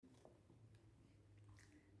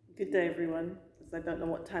Good day, everyone, because I don't know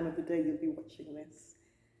what time of the day you'll be watching this.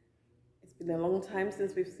 It's been a long time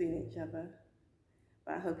since we've seen each other,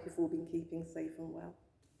 but I hope you've all been keeping safe and well.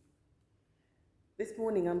 This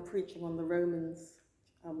morning I'm preaching on the Romans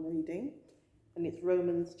reading, and it's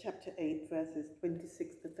Romans chapter 8, verses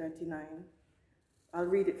 26 to 39. I'll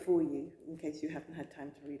read it for you in case you haven't had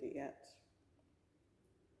time to read it yet.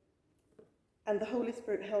 And the Holy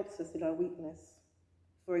Spirit helps us in our weakness.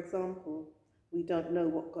 For example, we don't know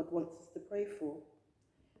what God wants us to pray for,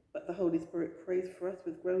 but the Holy Spirit prays for us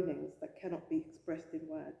with groanings that cannot be expressed in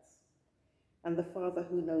words. And the Father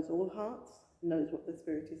who knows all hearts knows what the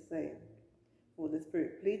Spirit is saying, for the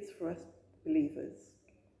Spirit pleads for us believers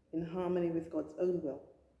in harmony with God's own will.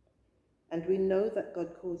 And we know that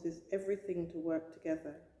God causes everything to work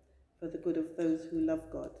together for the good of those who love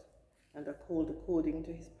God and are called according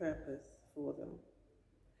to his purpose for them.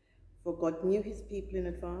 For God knew his people in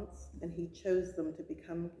advance, and he chose them to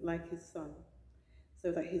become like his Son,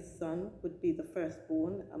 so that his Son would be the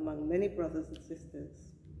firstborn among many brothers and sisters.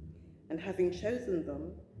 And having chosen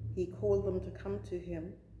them, he called them to come to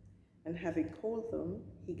him, and having called them,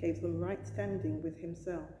 he gave them right standing with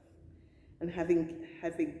himself. And having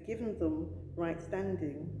given them right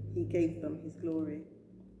standing, he gave them his glory.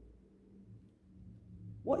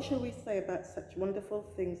 What shall we say about such wonderful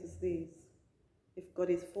things as these? If God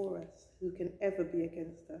is for us, who can ever be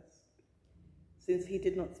against us? Since he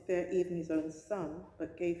did not spare even his own Son,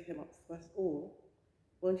 but gave him up for us all,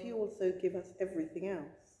 won't he also give us everything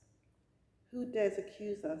else? Who dares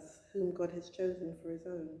accuse us whom God has chosen for his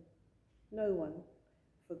own? No one,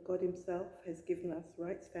 for God himself has given us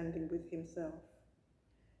right standing with himself.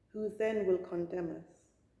 Who then will condemn us?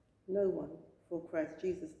 No one, for Christ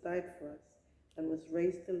Jesus died for us and was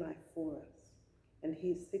raised to life for us, and he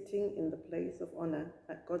is sitting in the place of honor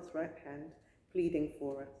at God's right hand, pleading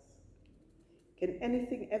for us. Can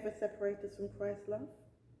anything ever separate us from Christ's love?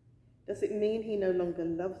 Does it mean he no longer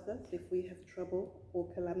loves us if we have trouble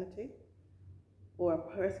or calamity, or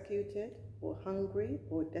are persecuted, or hungry,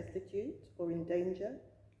 or destitute, or in danger,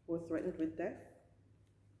 or threatened with death?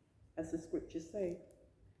 As the scriptures say,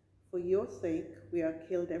 for your sake we are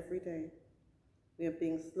killed every day. We are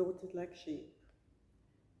being slaughtered like sheep.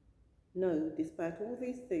 No, despite all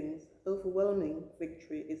these things, overwhelming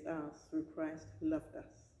victory is ours through Christ who loved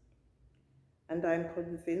us. And I am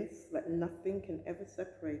convinced that nothing can ever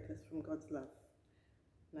separate us from God's love,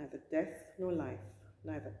 neither death nor life,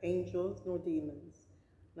 neither angels nor demons,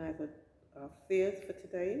 neither our fears for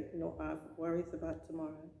today nor our worries about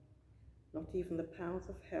tomorrow. Not even the powers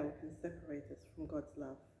of hell can separate us from God's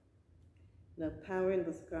love. No power in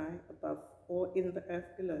the sky above or in the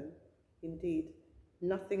earth below. Indeed,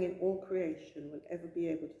 nothing in all creation will ever be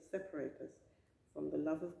able to separate us from the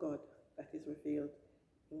love of God that is revealed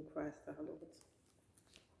in Christ our Lord.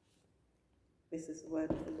 This is the word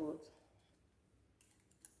of the Lord.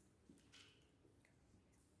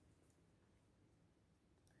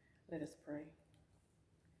 Let us pray.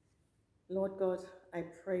 Lord God, I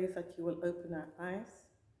pray that you will open our eyes,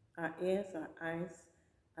 our ears, our eyes,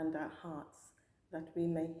 and our hearts, that we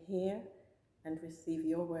may hear and receive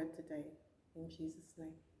your word today. In Jesus'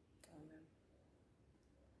 name, amen.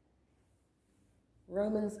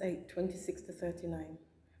 Romans 8, 26 to 39.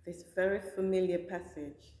 This very familiar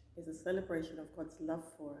passage is a celebration of God's love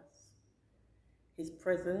for us, his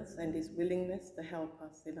presence and his willingness to help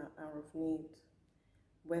us in our hour of need,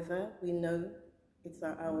 whether we know it's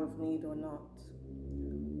our hour of need or not.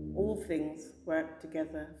 All things work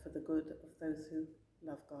together for the good of those who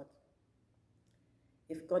love God.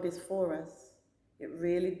 If God is for us, it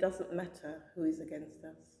really doesn't matter who is against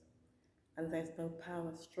us, and there's no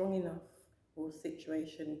power strong enough or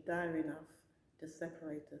situation dire enough to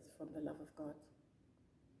separate us from the love of God.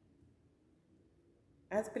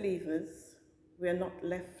 As believers, we are not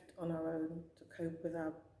left on our own to cope with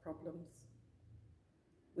our problems.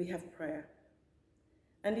 We have prayer.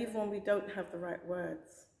 And even when we don't have the right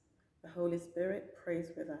words, the Holy Spirit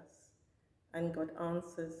prays with us and God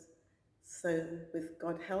answers. So with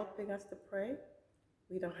God helping us to pray,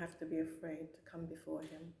 we don't have to be afraid to come before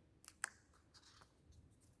him.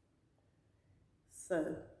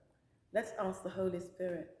 So let's ask the Holy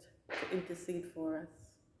Spirit to intercede for us,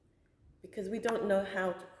 because we don't know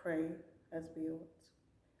how to pray as we ought,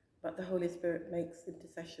 but the Holy Spirit makes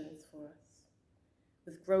intercessions for us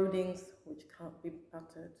with groanings which can't be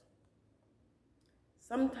uttered.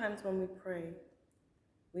 Sometimes when we pray,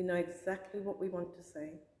 we know exactly what we want to say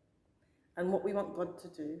and what we want God to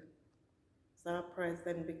do, so our prayers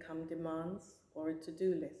then become demands or a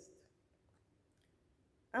to-do list.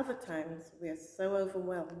 Other times we are so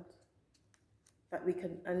overwhelmed that we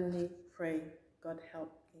can only pray God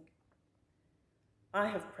help me. I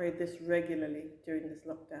have prayed this regularly during this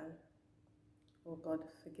lockdown. Oh God,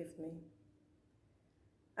 forgive me.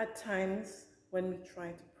 At times, when we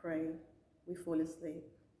try to pray, we fall asleep,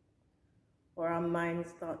 or our minds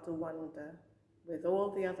start to wander with all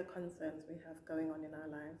the other concerns we have going on in our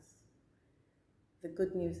lives. The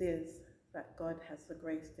good news is that God has the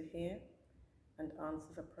grace to hear and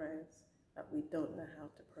answer the prayers that we don't know how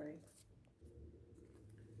to pray.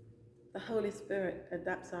 The Holy Spirit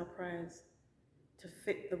adapts our prayers to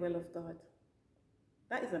fit the will of God.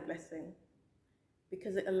 That is a blessing,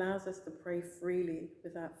 because it allows us to pray freely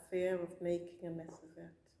without fear of making a mess of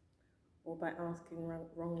it or by asking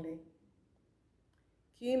wrongly.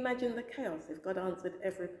 Can you imagine the chaos if God answered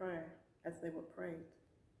every prayer as they were prayed?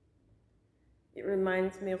 It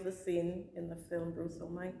reminds me of the scene in the film Bruce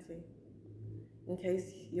Almighty. In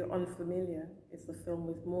case you're unfamiliar, it's the film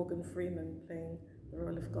with Morgan Freeman playing the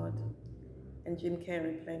role of God and Jim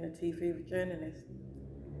Carrey playing a TV journalist,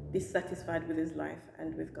 dissatisfied with his life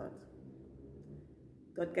and with God.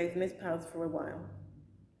 God gave him his powers for a while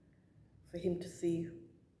for him to see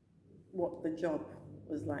what the job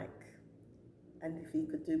was like and if he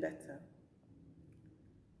could do better.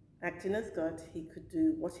 Acting as God, he could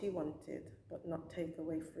do what he wanted, but not take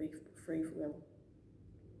away free will.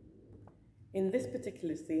 In this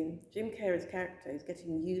particular scene, Jim Carrey's character is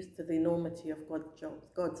getting used to the enormity of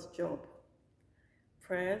God's job.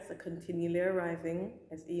 Prayers are continually arriving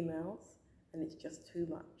as emails, and it's just too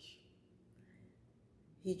much.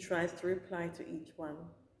 He tries to reply to each one,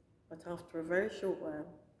 but after a very short while,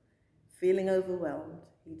 feeling overwhelmed,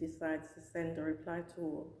 he decides to send a reply to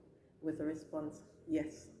all with a response,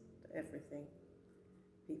 yes, to everything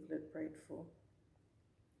people had prayed for.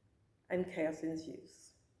 And chaos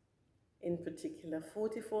ensues. In particular,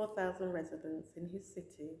 44,000 residents in his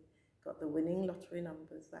city got the winning lottery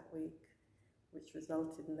numbers that week, which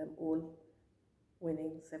resulted in them all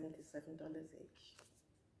winning $77 each.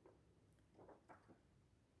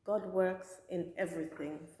 God works in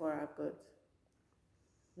everything for our good,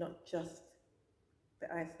 not just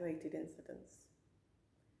the isolated incidents.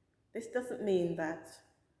 This doesn't mean that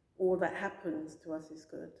all that happens to us is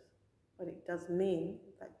good, but it does mean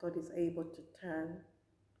that God is able to turn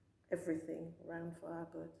everything around for our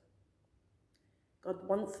good. God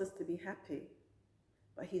wants us to be happy,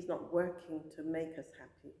 but he's not working to make us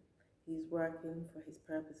happy. He's working for his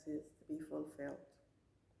purposes to be fulfilled.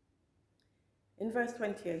 In verse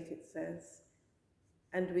 28 it says,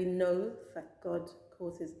 "And we know that God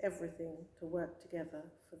causes everything to work together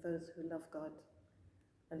for those who love God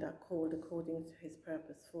and are called according to his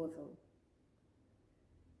purpose for them."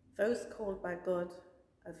 Those called by God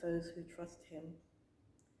are those who trust him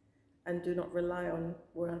and do not rely on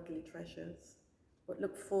worldly treasures, but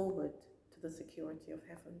look forward to the security of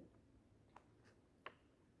heaven.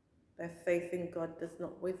 Their faith in God does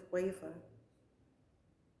not waver,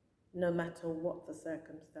 no matter what the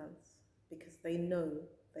circumstance, because they know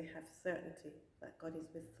they have certainty that God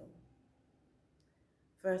is with them.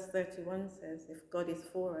 Verse 31 says, "If God is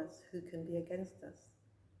for us, who can be against us?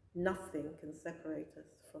 Nothing can separate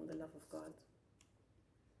us from the love of God."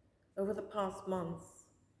 Over the past months,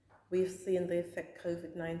 we've seen the effect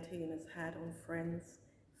COVID-19 has had on friends,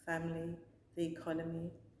 family, the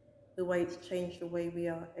economy, the way it's changed the way we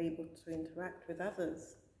are able to interact with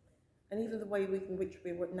others, and even the way in which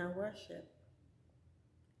we now worship.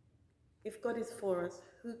 If God is for us,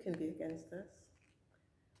 who can be against us?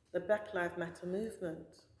 The Black Lives Matter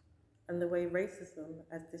movement and the way racism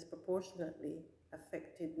has disproportionately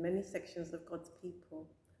affected many sections of God's people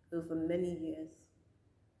over many years,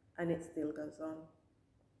 and it still goes on.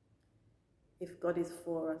 If God is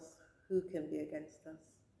for us, who can be against us?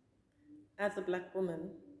 As a black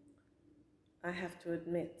woman, I have to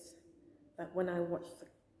admit that when I watch the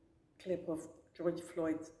clip of George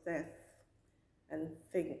Floyd's death and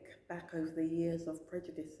think back over the years of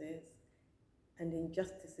prejudices and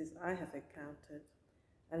injustices I have encountered,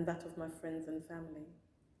 and that of my friends and family,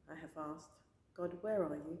 I have asked, God, where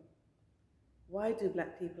are you? Why do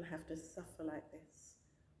black people have to suffer like this?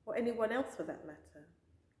 Or anyone else for that matter?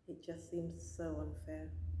 It just seems so unfair.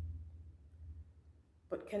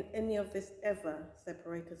 But can any of this ever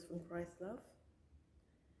separate us from Christ's love?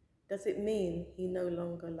 Does it mean he no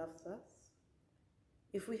longer loves us?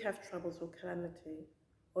 If we have troubles or calamity,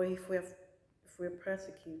 or if we're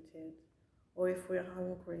persecuted, or if we're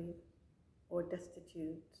hungry or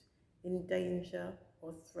destitute, in danger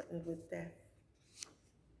or threatened with death,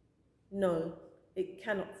 no, it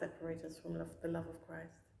cannot separate us from the love of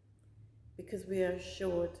Christ, because we are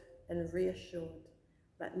assured and reassured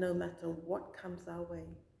that no matter what comes our way,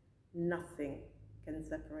 nothing can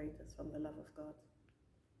separate us from the love of God.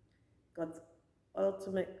 God's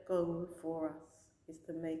ultimate goal for us is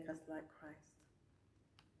to make us like Christ.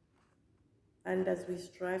 And as we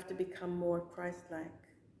strive to become more Christ-like,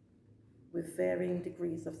 with varying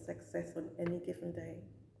degrees of success on any given day,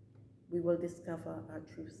 we will discover our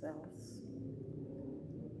true selves.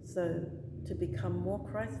 So, to become more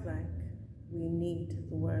Christ-like, we need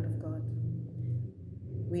the Word of God.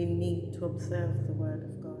 We need to observe the Word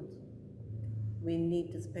of God. We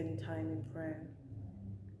need to spend time in prayer,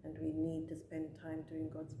 and we need to spend time doing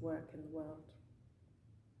God's work in the world.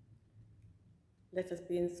 Let us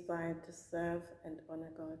be inspired to serve and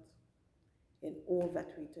honor God in all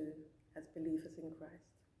that we do as believers in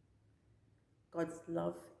Christ. God's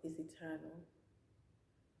love is eternal.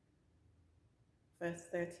 Verse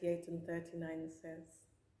 38 and 39 says,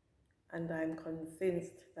 "And I am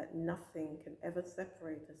convinced that nothing can ever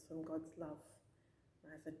separate us from God's love,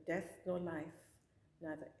 neither death nor life,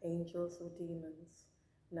 neither angels or demons,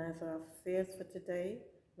 neither our fears for today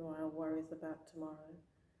nor our worries about tomorrow.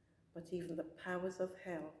 But even the powers of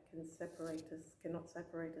hell cannot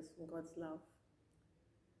separate us from God's love.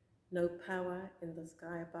 No power in the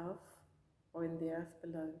sky above or in the earth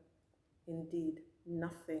below, indeed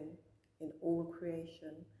nothing in all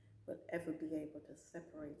creation will ever be able to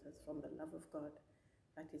separate us from the love of God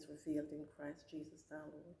that is revealed in Christ Jesus our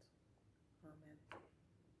Lord." Amen.